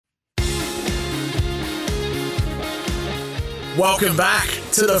Welcome back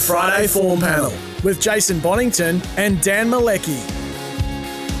to the Friday Form Panel with Jason Bonington and Dan Malecki.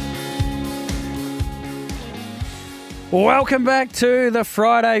 Welcome back to the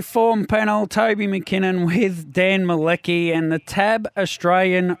Friday Form Panel. Toby McKinnon with Dan Malecki and the Tab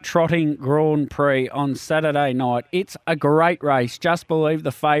Australian Trotting Grand Prix on Saturday night. It's a great race. Just Believe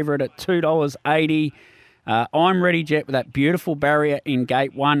the favourite at $2.80. I'm Ready Jet with that beautiful barrier in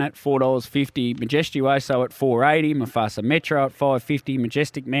gate 1 at $4.50. Majestuoso at $4.80. Mufasa Metro at $5.50.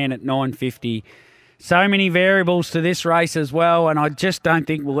 Majestic Man at $9.50. So many variables to this race as well, and I just don't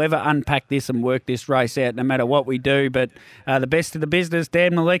think we'll ever unpack this and work this race out no matter what we do. But the best of the business,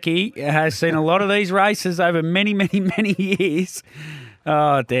 Dan Malecki, has seen a lot of these races over many, many, many years.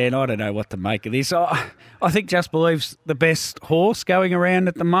 Oh, Dan, I don't know what to make of this. I think Just Believe's the best horse going around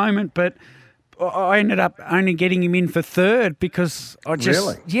at the moment, but I ended up only getting him in for third because I just...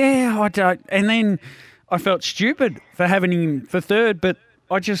 Really? Yeah, I don't... And then I felt stupid for having him for third, but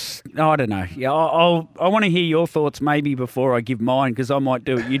I don't know. Yeah, I want to hear your thoughts maybe before I give mine, because I might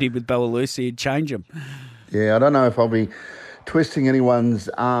do what you did with Bella Lucy and change them. Yeah, I don't know if I'll be twisting anyone's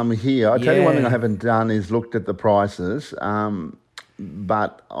arm here. I'll tell you one thing I haven't done is looked at the prices,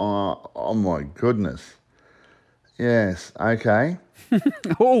 but oh my goodness. Yes, okay.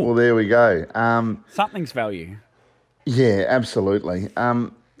 Well, there we go. Something's value. Yeah, absolutely.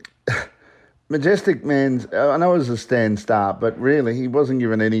 Majestic Man's, I know it was a stand start, but really he wasn't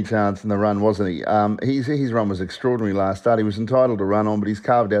given any chance in the run, wasn't he? His run was extraordinary last start. He was entitled to run on, but he's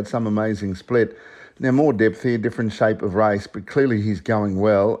carved out some amazing split. Now, more depth here, different shape of race, but clearly he's going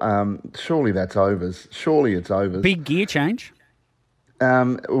well. Surely that's overs. Surely it's overs. Big gear change.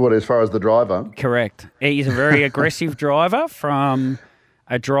 What, as far as the driver? Correct. He's a very aggressive driver from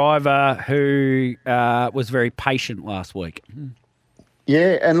a driver who was very patient last week.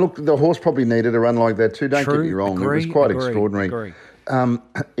 Yeah, and look, the horse probably needed a run like that too. Don't get me wrong. It was quite extraordinary.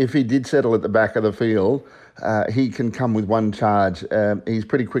 If he did settle at the back of the field, he can come with one charge. He's a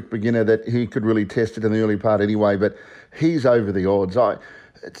pretty quick beginner that he could really test it in the early part anyway, but he's over the odds.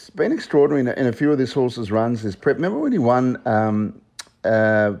 It's been extraordinary in a few of this horse's runs, this prep. Remember when he won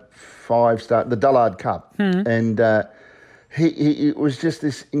 5-star, the Dullard Cup, and it was just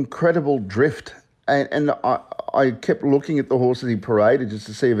this incredible drift. And I kept looking at the horse as he paraded just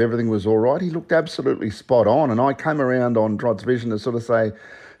to see if everything was all right. He looked absolutely spot on. And I came around on Trot's Vision to sort of say,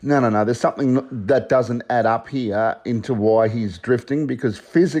 no, there's something that doesn't add up here into why he's drifting, because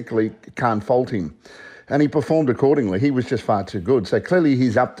physically can't fault him. And he performed accordingly. He was just far too good. So clearly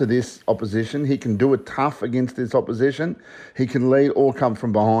he's up to this opposition. He can do it tough against this opposition. He can lead or come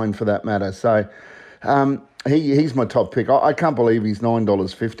from behind for that matter. So... He's my top pick. I can't believe he's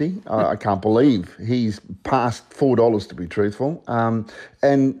 $9.50. I can't believe he's past $4, to be truthful.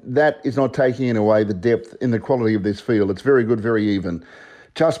 And that is not taking away the depth in the quality of this field. It's very good, very even.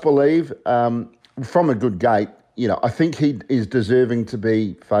 Just Believe, from a good gate, I think he is deserving to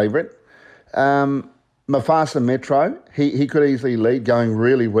be favourite. Mufasa Metro, he could easily lead, going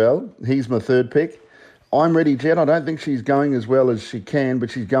really well. He's my third pick. I'm Ready Jet. I don't think she's going as well as she can,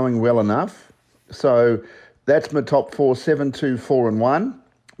 but she's going well enough. So... that's my top 4, 7, 2, 4 and 1.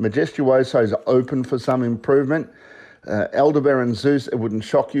 Majestuoso's open for some improvement. Aldebaran Zeus, it wouldn't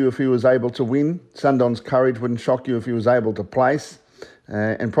shock you if he was able to win. Sundon's Courage wouldn't shock you if he was able to place.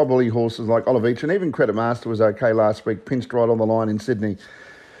 And probably horses like Oliveach and even Credit Master was okay last week, pinched right on the line in Sydney.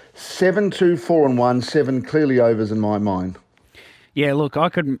 7, 2, 4 and 1, 7 clearly overs in my mind. Yeah, look, I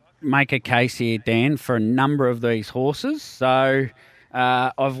could make a case here, Dan, for a number of these horses. So...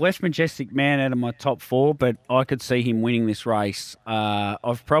 I've left Majestic Man out of my top 4, but I could see him winning this race.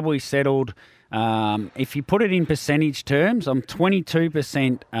 I've probably settled, if you put it in percentage terms, I'm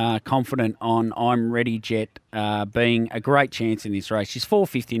 22% confident on I'm Ready Jet being a great chance in this race. She's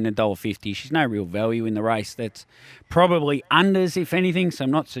 $4.50 and $1.50. She's no real value in the race. That's probably unders, if anything, so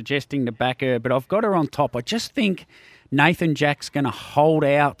I'm not suggesting to back her, but I've got her on top. I just think Nathan Jack's going to hold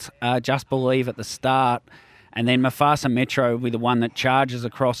out Just Believe at the start. And then Mufasa Metro will be the one that charges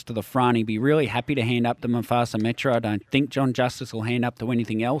across to the front. He'd be really happy to hand up to Mufasa Metro. I don't think John Justice will hand up to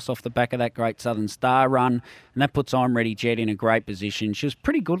anything else off the back of that Great Southern Star run. And that puts I'm Ready Jet in a great position. She was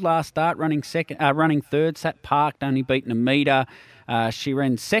pretty good last start, running third, sat parked, only beaten a metre. She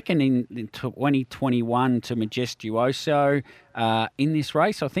ran second in 2021 to Majestuoso in this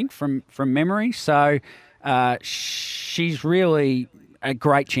race, I think, from memory. So she's really... a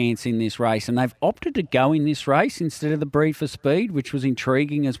great chance in this race, and they've opted to go in this race instead of the Breed for Speed, which was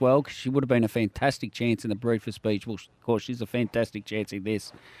intriguing as well because she would have been a fantastic chance in the Breed for Speed. Well, of course, she's a fantastic chance in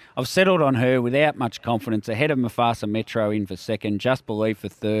this. I've settled on her without much confidence, ahead of Mufasa Metro in for second, Just Believe for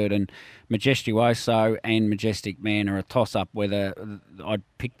third, and Majestuoso and Majestic Man are a toss-up whether I'd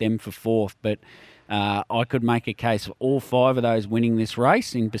pick them for fourth, but I could make a case for all five of those winning this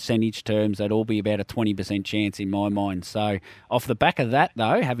race. In percentage terms, they'd all be about a 20% chance in my mind. So off the back of that,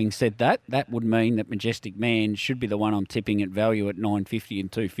 though, having said that, that would mean that Majestic Man should be the one I'm tipping at value at $9.50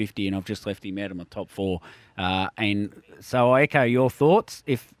 and $2.50, and I've just left him out of my top four. And so I echo your thoughts.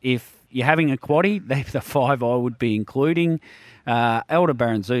 If you're having a quaddie, they're the five I would be including. Elder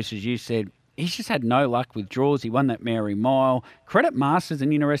Baron Zeus, as you said, he's just had no luck with draws. He won that Mary Mile. Credit Masters,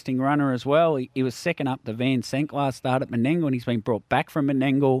 an interesting runner as well. He was second up to Van Sank last start at Menangle, and he's been brought back from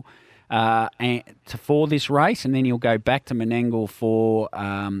Menangle for this race, and then he'll go back to Menangle for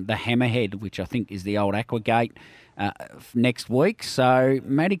the Hammerhead, which I think is the old Aquagate, next week. So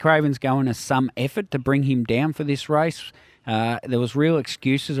Matty Craven's going to some effort to bring him down for this race. There was real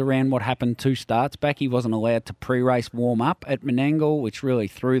excuses around what happened 2 starts back. He wasn't allowed to pre-race warm up at Menangle, which really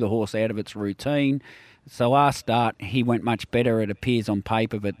threw the horse out of its routine. So last start, he went much better, it appears on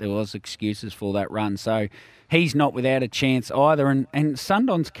paper, but there was excuses for that run. So he's not without a chance either. And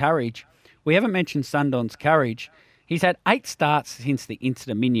Sundon's Courage, we haven't mentioned Sundon's Courage. He's had 8 starts since the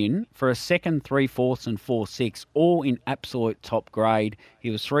Inter-Dominion for a second, 3/4 and 4/6, all in absolute top grade. He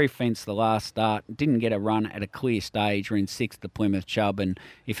was 3 fence the last start, didn't get a run at a clear stage, ran 6th to Plymouth Chubb, and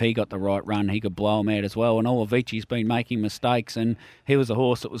if he got the right run, he could blow him out as well. And Olavici's been making mistakes, and he was a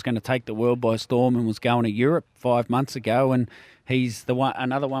horse that was going to take the world by storm and was going to Europe 5 months ago, and he's the one,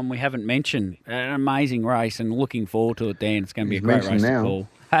 another one we haven't mentioned. An amazing race, and looking forward to it, Dan. It's going to be a great race to call.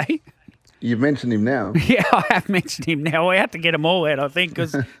 Hey? You've mentioned him now. Yeah, I have mentioned him now. We have to get them all out, I think,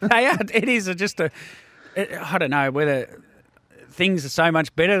 because it is just I don't know whether things are so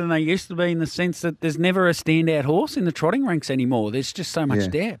much better than they used to be in the sense that there's never a standout horse in the trotting ranks anymore. There's just so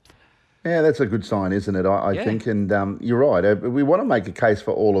much depth. Yeah, that's a good sign, isn't it? I think, and you're right. We want to make a case for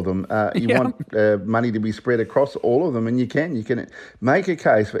all of them. You want money to be spread across all of them, and you can. You can make a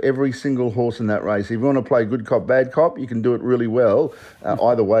case for every single horse in that race. If you want to play good cop, bad cop, you can do it really well,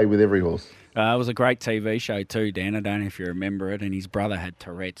 either way with every horse. It was a great TV show too, Dan. I don't know if you remember it. And his brother had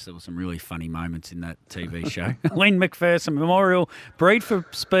Tourette's. There were some really funny moments in that TV show. Len McPherson Memorial Breed for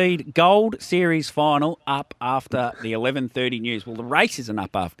Speed Gold Series Final up after the 11:30 news. Well, the race isn't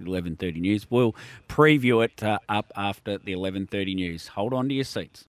up after the 11:30 news. We'll preview it up after the 11:30 news. Hold on to your seats.